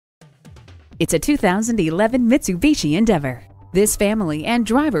It's a 2011 Mitsubishi Endeavor. This family and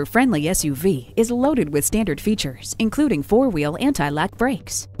driver-friendly SUV is loaded with standard features, including four-wheel anti-lock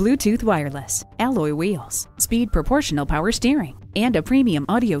brakes, Bluetooth wireless, alloy wheels, speed proportional power steering, and a premium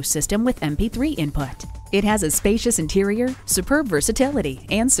audio system with MP3 input. It has a spacious interior, superb versatility,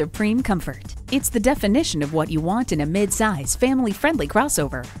 and supreme comfort. It's the definition of what you want in a mid-size, family-friendly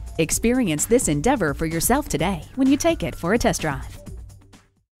crossover. Experience this Endeavor for yourself today when you take it for a test drive.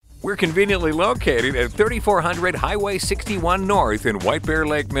 We're conveniently located at 3400 Highway 61 North in White Bear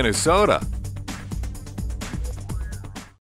Lake, Minnesota.